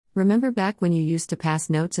Remember back when you used to pass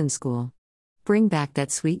notes in school? Bring back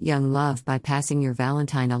that sweet young love by passing your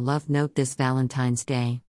Valentine a love note this Valentine's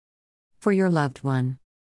Day. For your loved one.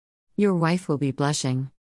 Your wife will be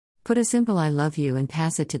blushing. Put a simple I love you and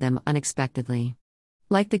pass it to them unexpectedly.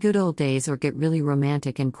 Like the good old days, or get really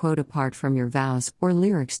romantic and quote a part from your vows or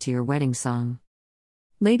lyrics to your wedding song.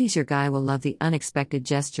 Ladies, your guy will love the unexpected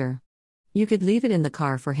gesture. You could leave it in the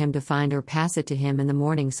car for him to find or pass it to him in the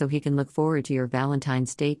morning so he can look forward to your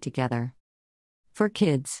Valentine's date together. For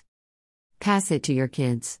kids. Pass it to your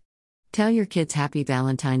kids. Tell your kids Happy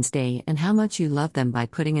Valentine's Day and how much you love them by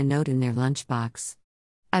putting a note in their lunchbox.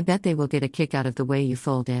 I bet they will get a kick out of the way you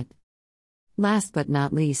fold it. Last but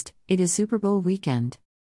not least, it is Super Bowl weekend.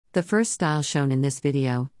 The first style shown in this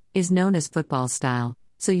video is known as football style,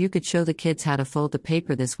 so you could show the kids how to fold the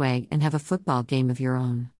paper this way and have a football game of your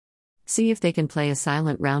own. See if they can play a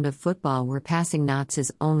silent round of football where passing knots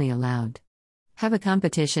is only allowed. Have a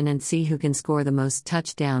competition and see who can score the most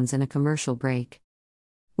touchdowns in a commercial break.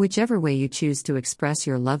 Whichever way you choose to express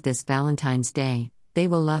your love this Valentine's Day, they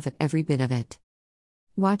will love it, every bit of it.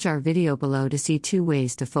 Watch our video below to see 2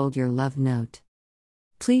 ways to fold your love note.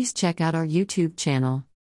 Please check out our YouTube channel,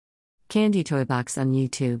 Candy Toy Box on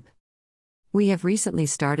YouTube. We have recently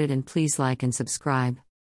started, and please like and subscribe.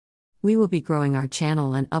 We will be growing our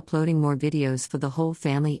channel and uploading more videos for the whole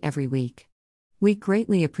family every week. We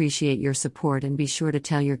greatly appreciate your support, and be sure to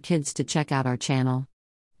tell your kids to check out our channel.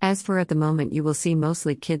 As for at the moment, you will see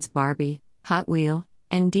mostly kids Barbie, Hot Wheel,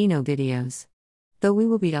 and Dino videos. Though we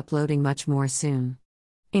will be uploading much more soon,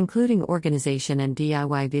 including organization and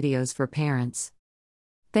DIY videos for parents.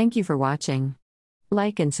 Thank you for watching.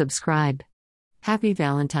 Like and subscribe. Happy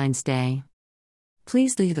Valentine's Day.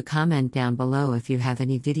 Please leave a comment down below if you have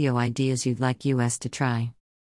any video ideas you'd like us to try.